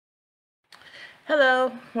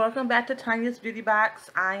Hello, welcome back to Tanya's Beauty Box.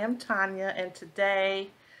 I am Tanya, and today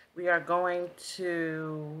we are going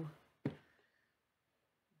to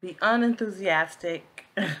be unenthusiastic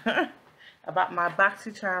about my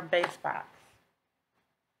Boxycharm base box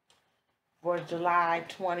for July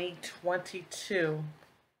 2022.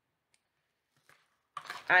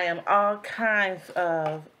 I am all kinds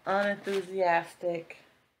of unenthusiastic.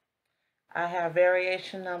 I have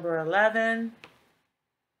variation number 11,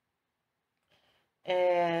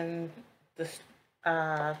 and the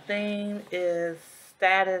theme is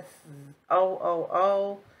status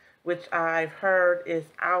 000, which I've heard is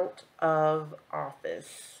out of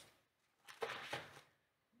office.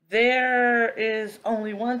 There is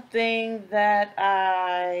only one thing that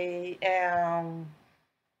I am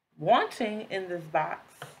wanting in this box.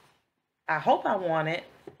 I hope I want it.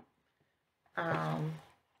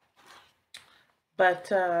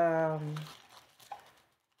 But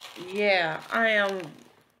yeah, I'm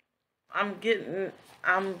getting,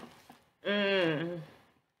 I'm,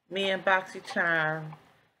 me and Boxycharm,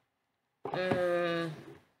 we're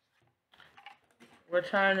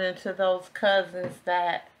turning into those cousins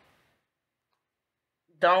that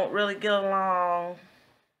don't really get along,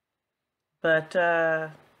 but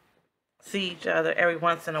see each other every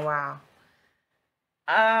once in a while.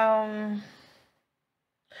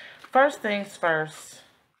 First things first,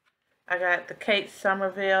 I got the Kate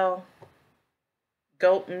Somerville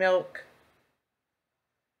goat milk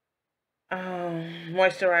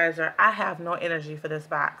moisturizer. I have no energy for this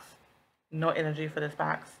box. No energy for this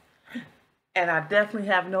box. And I definitely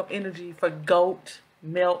have no energy for goat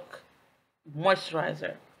milk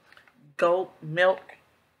moisturizer. Goat milk,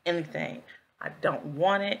 anything. I don't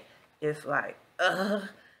want it. It's like, ugh.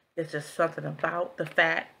 It's just something about the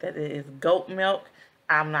fact that it is goat milk.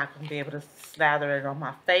 I'm not going to be able to slather it on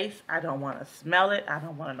my face. I don't want to smell it. I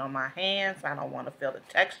don't want it on my hands. I don't want to feel the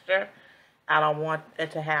texture. I don't want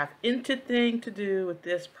it to have anything to do with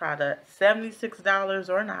this product. $76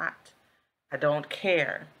 or not, I don't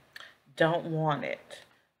care. Don't want it.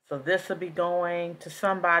 So this will be going to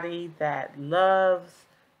somebody that loves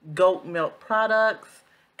goat milk products.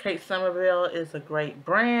 Kate Somerville is a great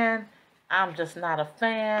brand. I'm just not a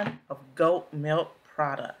fan of goat milk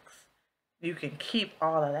products. You can keep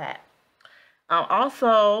all of that. I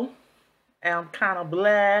also am kind of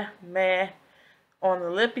meh on the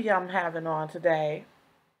lippy I'm having on today,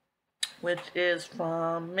 which is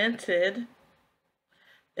from Mented.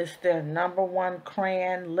 It's their #1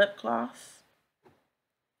 crayon lip gloss.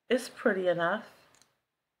 It's pretty enough.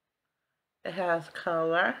 It has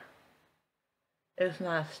color. It's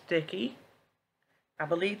not sticky. I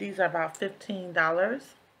believe these are about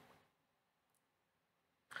 $15.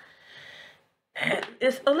 And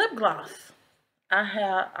it's a lip gloss.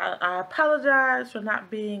 I apologize for not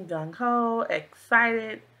being gung-ho,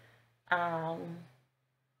 excited. Yeah,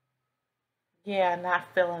 not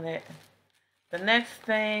feeling it. The next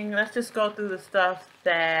thing, let's just go through the stuff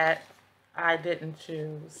that I didn't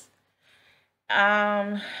choose.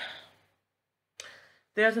 There's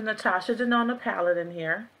a Natasha Denona palette in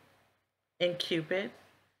here, in Cupid.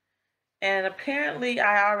 And apparently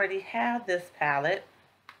I already have this palette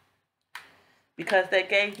because they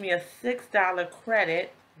gave me a $6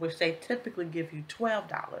 credit, which they typically give you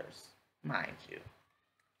 $12, mind you.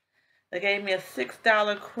 They gave me a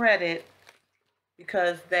 $6 credit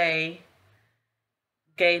because they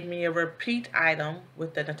gave me a repeat item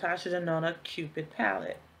with the Natasha Denona Cupid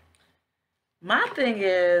palette. My thing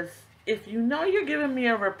is, if you know you're giving me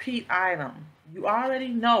a repeat item, you already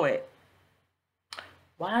know it,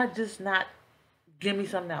 why just not give me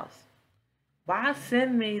something else? Why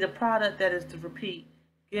send me the product that is the repeat,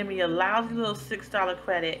 give me a lousy little $6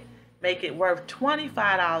 credit, make it worth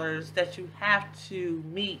 $25 that you have to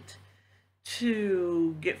meet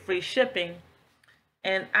to get free shipping?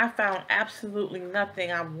 And I found absolutely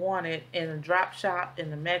nothing I wanted in a drop shop,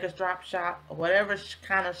 in the Mega's drop shop, or whatever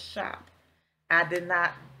kind of shop. I did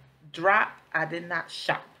not drop, I did not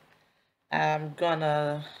shop. I'm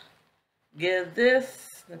gonna give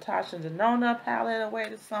this Natasha Denona palette away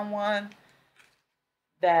to someone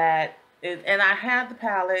that is, and I have the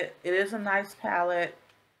palette. It is a nice palette.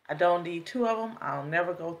 I don't need two of them. I'll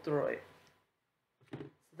never go through it.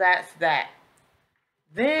 That's that.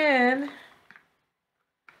 Then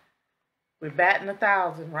we're batting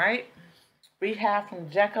 1,000, right? We have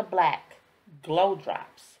from Jecca Black, Glow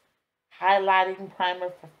Drops, highlighting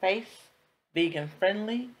primer for face, vegan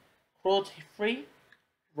friendly, cruelty free,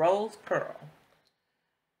 rose pearl.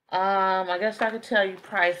 I guess I could tell you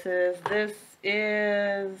prices. This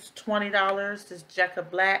is $20. This Jecca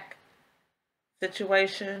Black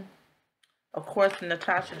situation. Of course, the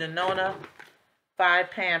Natasha Denona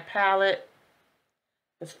 5-pan palette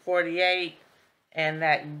was $48, and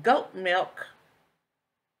that goat milk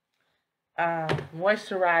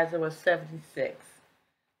moisturizer was $76.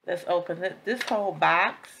 Let's open it. This whole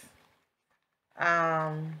box.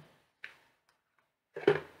 I'm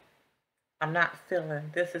not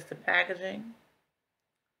feeling. This is the packaging.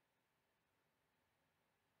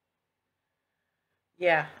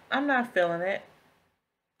 Yeah, I'm not feeling it.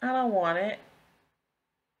 I don't want it.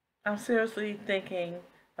 I'm seriously thinking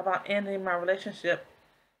about ending my relationship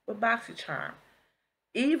with Boxycharm.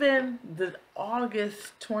 Even the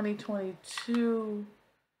August 2022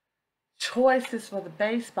 choices for the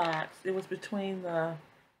base box, it was between the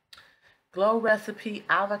Glow Recipe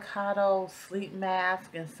Avocado Sleep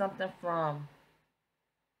Mask and something from,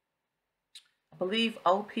 I believe,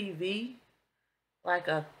 OPV, like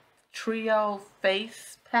a trio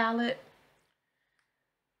face palette.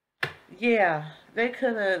 Yeah,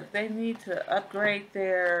 they need to upgrade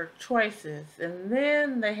their choices. And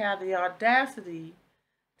then they have the audacity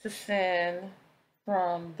to send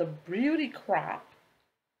from the Beauty Crop.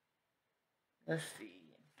 Let's see,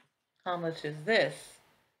 how much is this?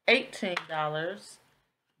 $18.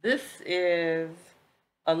 This is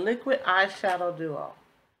a liquid eyeshadow duo.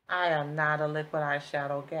 I am not a liquid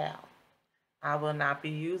eyeshadow gal. I will not be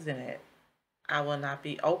using it. I will not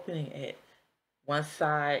be opening it. One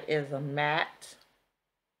side is a matte.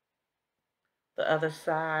 The other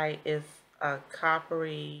side is a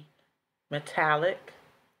coppery metallic.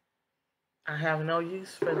 I have no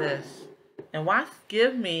use for this. And why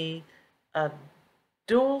give me a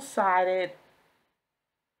dual-sided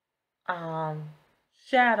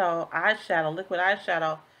liquid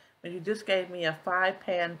eyeshadow, when you just gave me a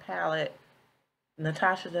 5-pan palette,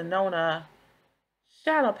 Natasha Denona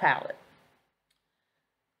shadow palette?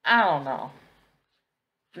 I don't know.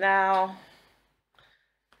 Now,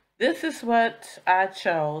 this is what I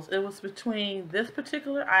chose. It was between this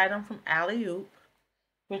particular item from Alley Oop,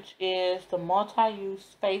 which is the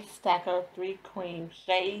multi-use face stacker 3 cream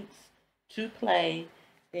shades to play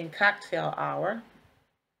in cocktail hour.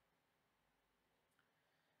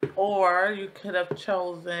 Or you could have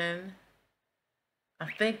chosen, I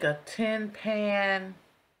think, a 10-pan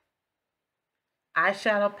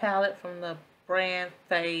eyeshadow palette from the brand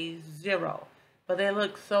Phase Zero. But they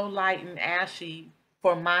look so light and ashy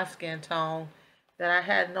for my skin tone that I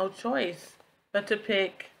had no choice but to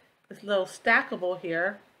pick this little stackable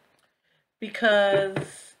here,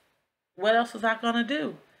 because what else was I going to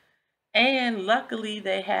do? And luckily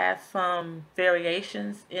they had some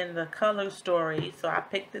variations in the color story, so I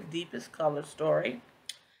picked the deepest color story.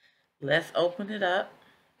 Let's open it up.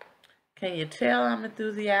 Can you tell I'm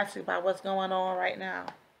enthusiastic about what's going on right now?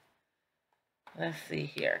 Let's see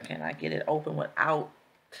here. Can I get it open without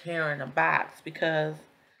tearing the box? Because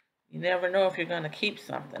you never know if you're going to keep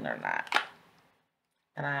something or not.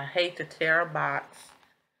 And I hate to tear a box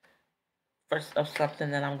of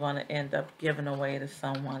something that I'm going to end up giving away to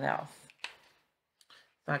someone else.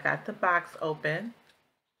 So I got the box open.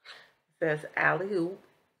 It says Alley Oop.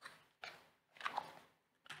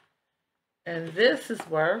 And this is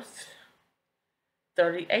worth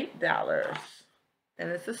 $38. And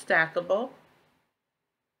it's a stackable.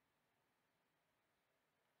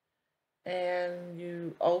 And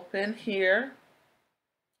you open here.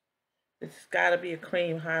 It's got to be a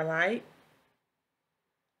cream highlight.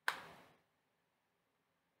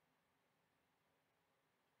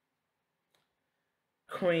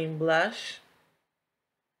 Cream blush.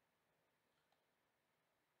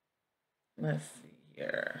 Let's see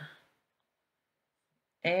here.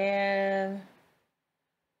 And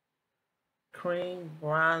cream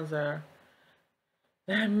bronzer.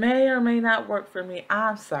 That may or may not work for me.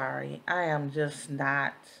 I'm sorry. I am just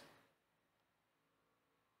not.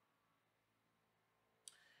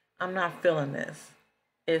 I'm not feeling this.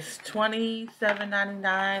 It's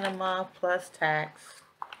 $27.99 a month plus tax.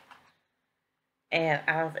 And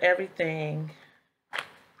out of everything,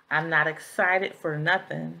 I'm not excited for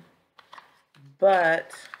nothing,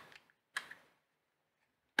 but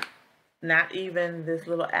not even this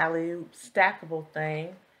little alley-oop stackable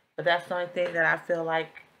thing. But that's the only thing that I feel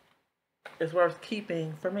like is worth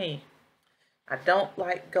keeping for me. I don't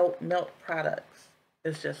like goat milk products.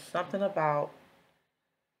 It's just something about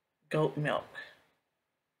goat milk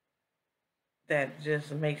that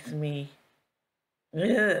just makes me,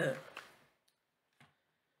 ugh.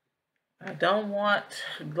 I don't want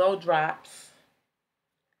glow drops,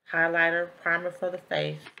 highlighter, primer for the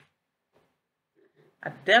face.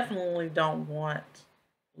 I definitely don't want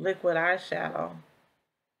liquid eyeshadow,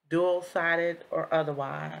 dual-sided or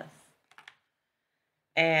otherwise.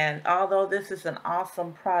 And although this is an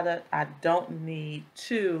awesome product, I don't need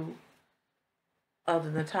 2 of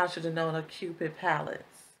the Natasha Denona Cupid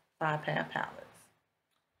palettes, 5-pan palettes.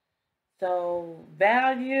 So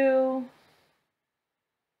value,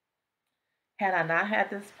 had I not had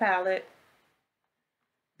this palette,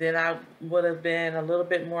 then I would have been a little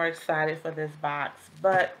bit more excited for this box.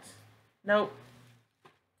 But nope,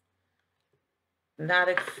 not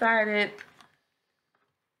excited.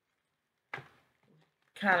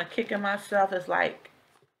 Kind of kicking myself. It's like,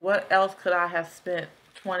 what else could I have spent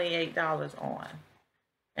 $28 on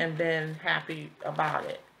and been happy about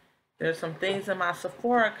it? There's some things in my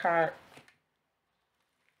Sephora cart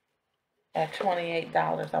at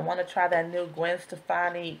 $28. I want to try that new Gwen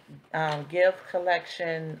Stefani gift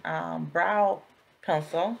collection brow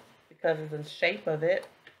pencil because of the shape of it.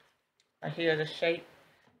 I hear the shape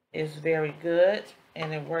is very good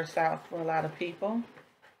and it works out for a lot of people.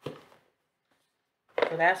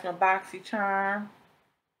 So that's my Boxycharm.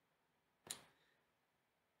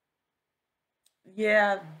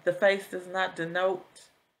 Yeah, the face does not denote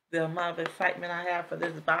the amount of excitement I have for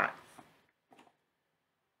this box.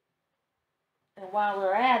 And while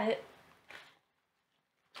we're at it,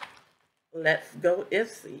 let's go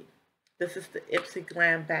Ipsy. This is the Ipsy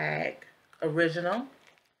Glam bag original.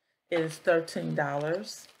 It is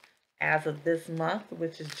 $13 as of this month,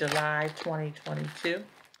 which is July 2022.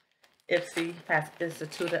 Ipsy has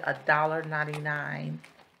instituted a $1.99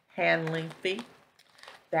 handling fee.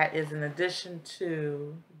 That is in addition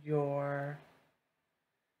to your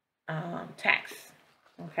tax.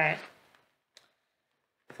 Okay.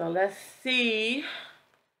 So let's see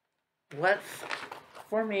what's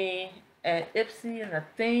for me at Ipsy. And the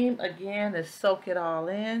theme again is soak it all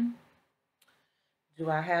in. Do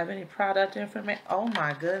I have any product information? Oh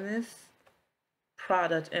my goodness.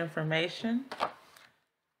 Product information.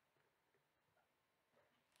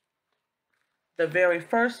 The very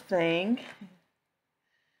first thing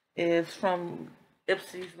is from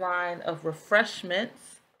Ipsy's line of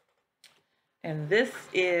refreshments. And this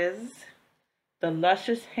is the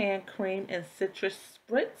Luscious Hand Cream and Citrus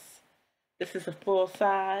Spritz. This is a full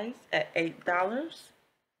size at $8.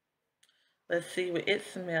 Let's see what it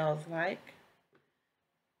smells like.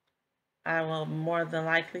 I will more than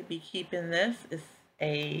likely be keeping this. It's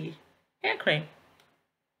a hand cream.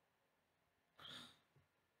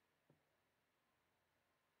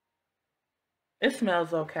 It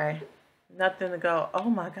smells okay. Nothing to go, oh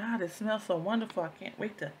my God, it smells so wonderful. I can't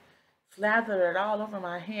wait to slather it all over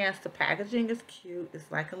my hands. The packaging is cute.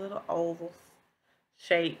 It's like a little oval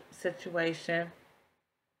shape situation.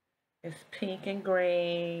 It's pink and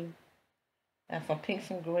green. And some pinks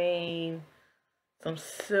and green. Some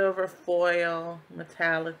silver foil,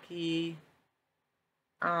 metallic-y.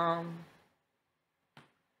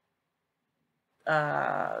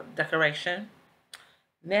 Decoration.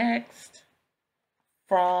 Next,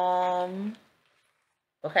 okay,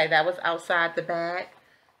 that was outside the bag.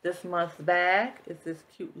 This month's bag is this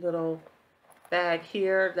cute little bag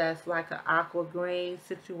here that's like an aqua green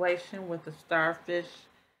situation with a starfish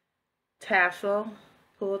tassel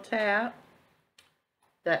pull tab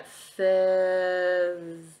that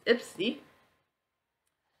says Ipsy.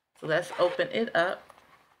 So let's open it up.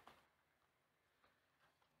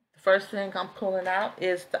 The first thing I'm pulling out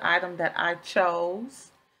is the item that I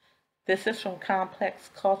chose. This is from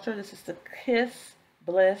Complex Culture. This is the Kiss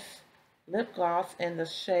Bliss lip gloss in the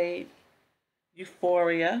shade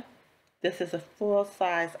Euphoria. This is a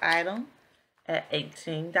full-size item at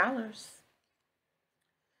 $18.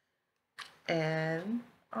 And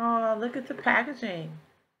oh, look at the packaging.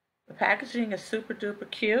 The packaging is super duper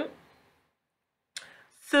cute.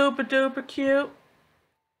 Super duper cute.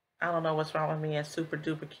 I don't know what's wrong with me and super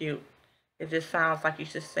duper cute. It just sounds like you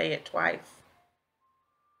should say it twice.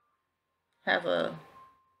 Have a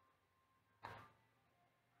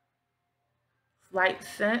slight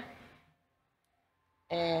scent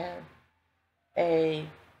and a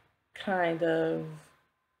kind of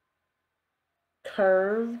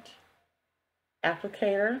curved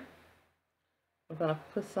applicator. I'm going to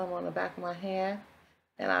put some on the back of my hand.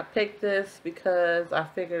 And I picked this because I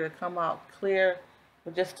figured it'd come out clear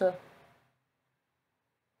with just a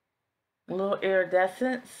little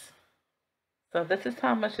iridescence. So this is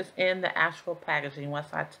how much is in the actual packaging once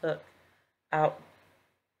I took out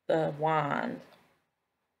the wand.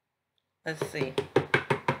 Let's see.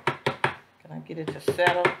 Can I get it to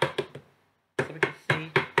settle so we can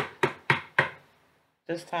see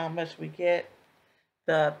just how much we get?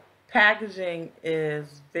 The packaging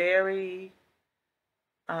is very,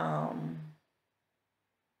 I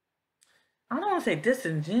don't want to say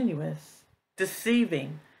disingenuous,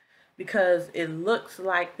 deceiving. because it looks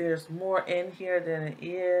like there's more in here than it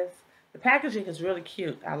is. The packaging is really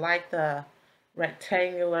cute. I like the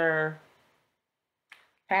rectangular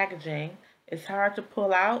packaging. It's hard to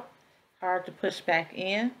pull out, hard to push back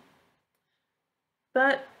in,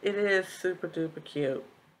 but it is super duper cute.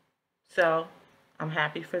 So I'm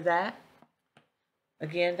happy for that.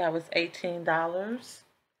 Again, that was $18.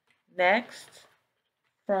 Next,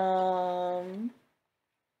 from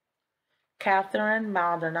Catherine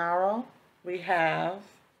Maldonado, we have,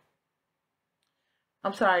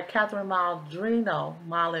 Catherine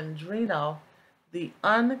Malandrino, the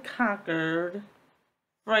Unconquered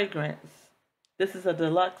Fragrance. This is a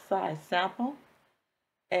deluxe size sample,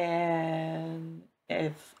 and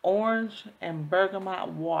it's orange and bergamot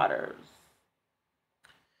waters.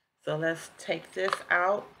 So let's take this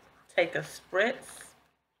out, take a spritz.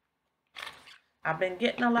 I've been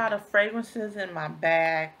getting a lot of fragrances in my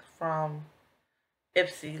bag from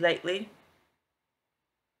Ipsy lately.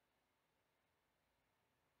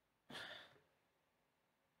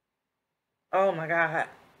 Oh my God.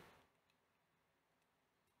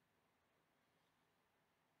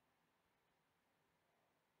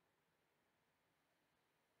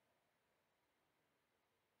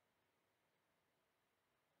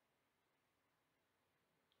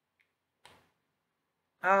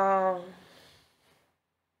 Um,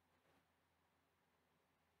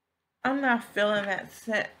 I'm not feeling that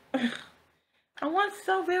scent. I want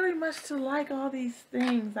so very much to like all these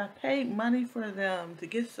things. I paid money for them to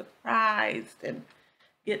get surprised and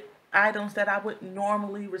get items that I wouldn't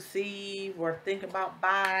normally receive or think about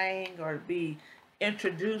buying or be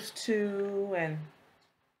introduced to, and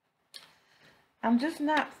I'm just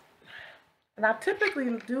not. And I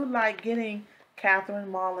typically do like getting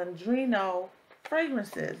Catherine Malandrino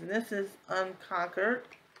fragrances, and this is Unconquered.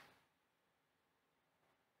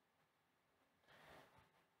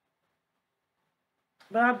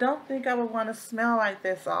 But I don't think I would want to smell like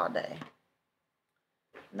this all day.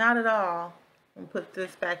 Not at all. And put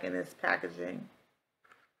this back in its packaging.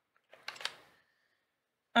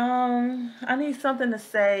 I need something to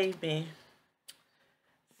save me.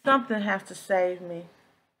 Something has to save me.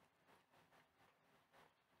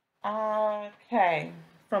 Okay.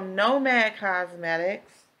 From Nomad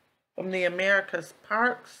Cosmetics, from the America's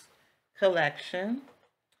Parks collection.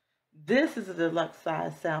 This is a deluxe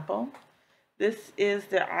size sample. This is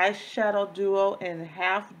their eyeshadow duo in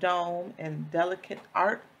Half Dome and Delicate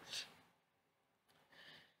Arch.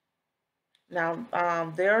 Now,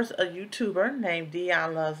 there's a YouTuber named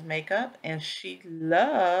Dion Loves Makeup, and she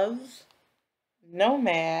loves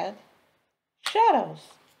Nomad shadows.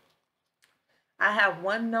 I have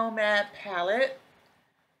one Nomad palette.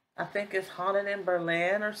 I think it's Haunted in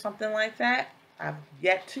Berlin or something like that. I've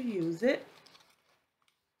yet to use it.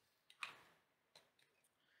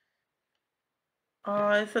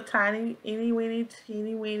 Oh, it's a tiny, eeny weeny,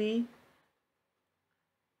 teeny weeny.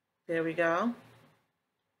 There we go.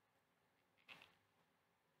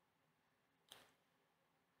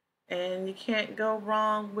 And you can't go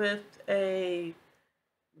wrong with a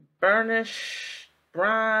burnish,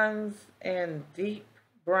 bronze, and deep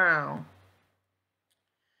brown.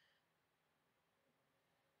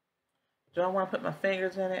 Do I want to put my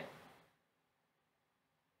fingers in it?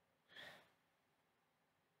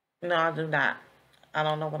 No, I do not. I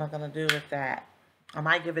don't know what I'm going to do with that. I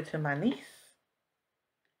might give it to my niece.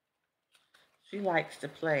 She likes to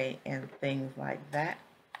play in things like that.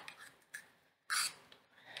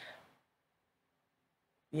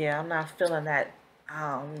 Yeah, I'm not feeling that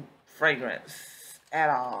fragrance at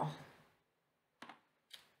all.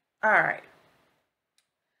 All right.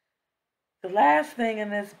 The last thing in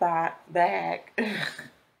this bag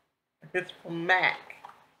is from MAC.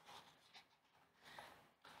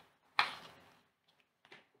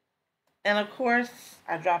 And of course,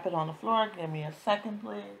 I drop it on the floor. Give me a second,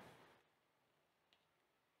 please.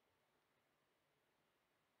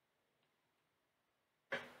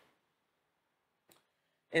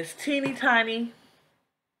 It's teeny tiny,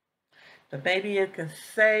 but maybe it can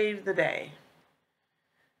save the day.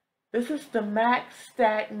 This is the MAC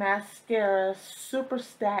Stack Mascara Super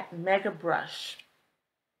Stack Mega Brush.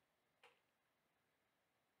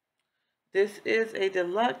 This is a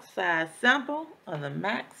deluxe size sample of the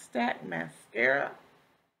MAC Stack Mascara.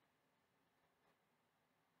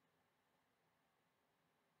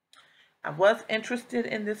 I was interested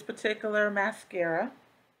in this particular mascara.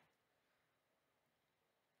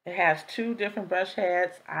 It has two different brush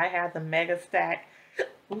heads. I have the Mega Stack,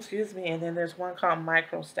 excuse me, and then there's one called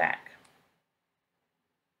Micro Stack.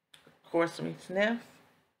 Of course, we sniff,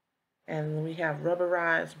 and we have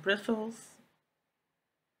rubberized bristles.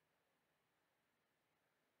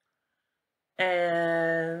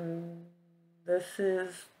 And this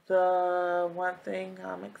is the one thing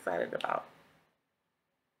I'm excited about.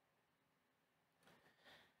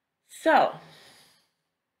 So,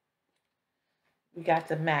 we got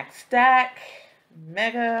the MAC Stack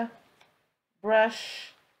Mega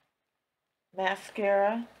Brush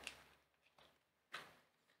Mascara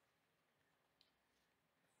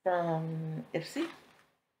from Ipsy.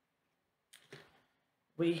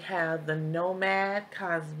 We have the Nomad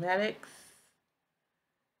Cosmetics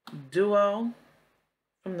Duo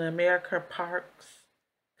from the America Parks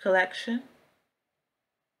collection.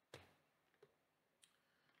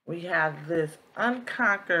 We have this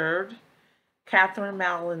Unconquered Catherine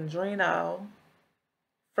Malandrino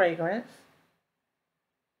fragrance.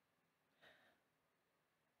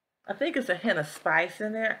 I think it's a hint of spice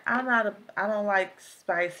in there. I don't like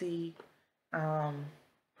spicy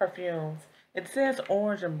perfumes. It says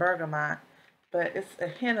orange and bergamot, but it's a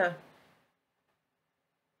hint of,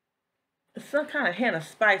 it's some kind of hint of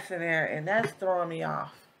spice in there, and that's throwing me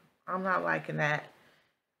off. I'm not liking that.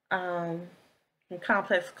 In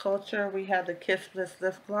Complex Culture, we have the Kiss Bliss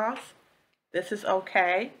Lip Gloss. This is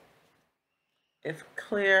okay. It's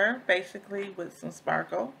clear, basically, with some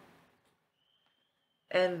sparkle.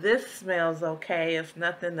 And this smells okay. It's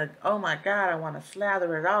nothing to, oh my God, I want to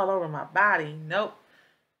slather it all over my body. Nope.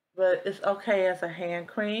 But it's okay as a hand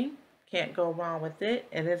cream. Can't go wrong with it.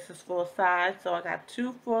 And this is full size, so I got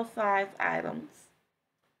 2 full size items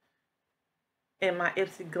in my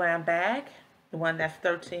Ipsy Glam bag, the one that's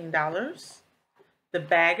 $13. The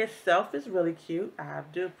bag itself is really cute. I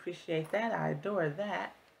do appreciate that. I adore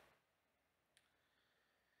that.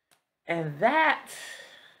 And that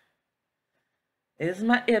is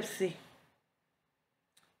my Ipsy.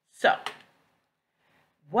 So,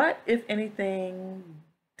 what, if anything,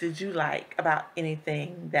 did you like about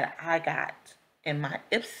anything that I got in my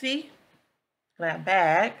Ipsy Glam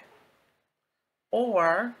bag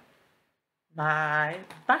or my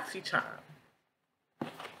Boxycharm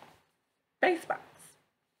face box?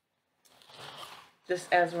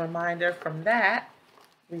 Just as a reminder from that,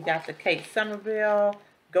 we got the Kate Somerville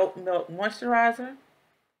Goat Milk Moisturizer.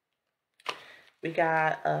 We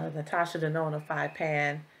got Natasha Denona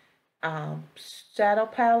 5-pan shadow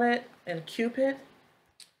palette in Cupid.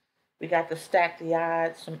 We got the Stack the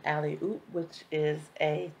Odds from Alley Oop, which is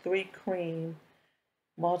a 3-cream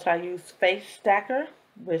multi-use face stacker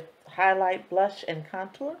with highlight, blush, and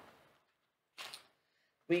contour.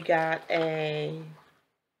 We got a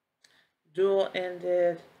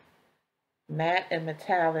dual-ended matte and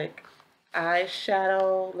metallic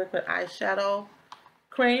eyeshadow, liquid eyeshadow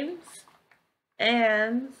creams,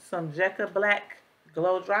 and some Jekka Black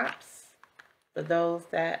glow drops for those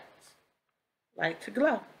that like to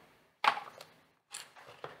glow.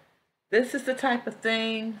 This is the type of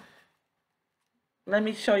thing, let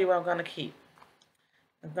me show you what I'm going to keep.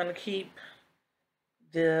 I'm going to keep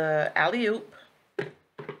the Alley Oop.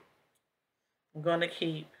 I'm going to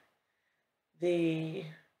keep the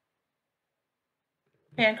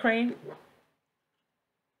hand cream,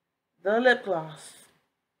 the lip gloss,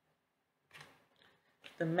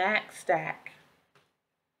 the MAC Stack,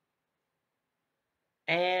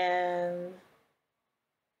 and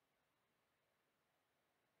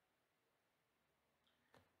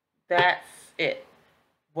that's it.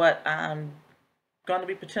 What I'm going to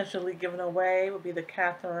be potentially giving away will be the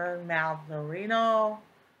Catherine Malandrino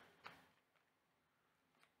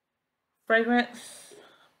fragrance,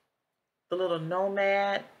 the little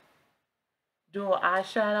Nomad dual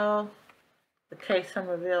eyeshadow, the Kate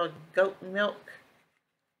Somerville Goat Milk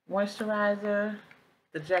Moisturizer,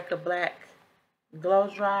 the Jekka Black Glow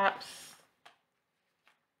Drops.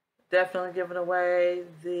 Definitely giving away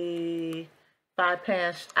the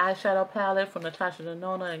 5-pan eyeshadow palette from Natasha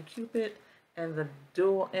Denona and Cupid, and the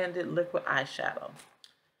dual-ended liquid eyeshadow.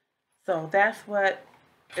 So that's what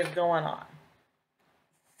is going on.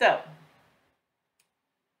 So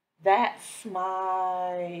that's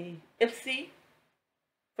my Ipsy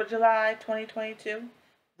for July 2022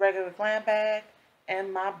 regular glam bag,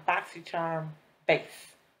 and my Boxycharm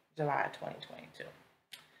base July 2022.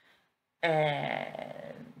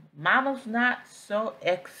 And Mama's not so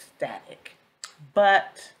ecstatic,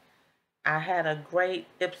 but I had a great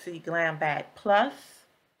Ipsy Glam Bag Plus,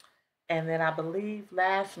 and then I believe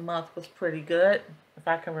last month was pretty good, if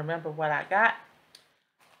I can remember what I got.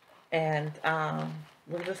 And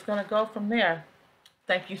we're just going to go from there.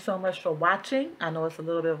 Thank you so much for watching. I know it's a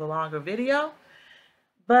little bit of a longer video,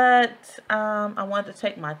 but I wanted to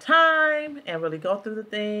take my time and really go through the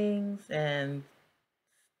things and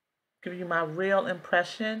give you my real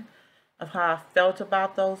impression of how I felt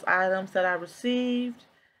about those items that I received.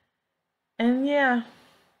 And yeah,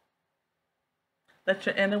 let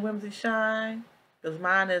your inner whimsy shine, because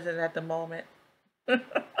mine isn't at the moment.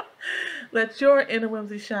 Let your inner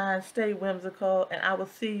whimsy shine, stay whimsical, and I will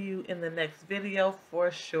see you in the next video for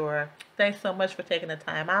sure. Thanks so much for taking the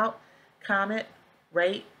time out. Comment,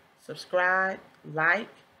 rate, subscribe, like.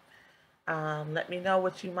 Let me know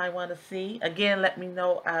what you might want to see. Again, let me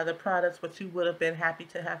know the products, what you would have been happy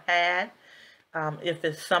to have had. If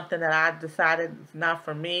it's something that I decided is not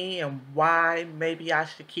for me and why maybe I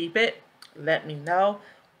should keep it, let me know.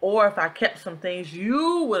 Or if I kept some things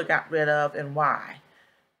you would have got rid of and why.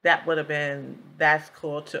 That would have been, that's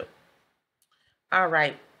cool too. All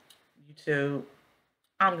right, YouTube,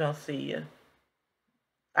 I'm going to see you.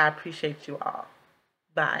 I appreciate you all.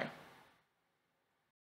 Bye.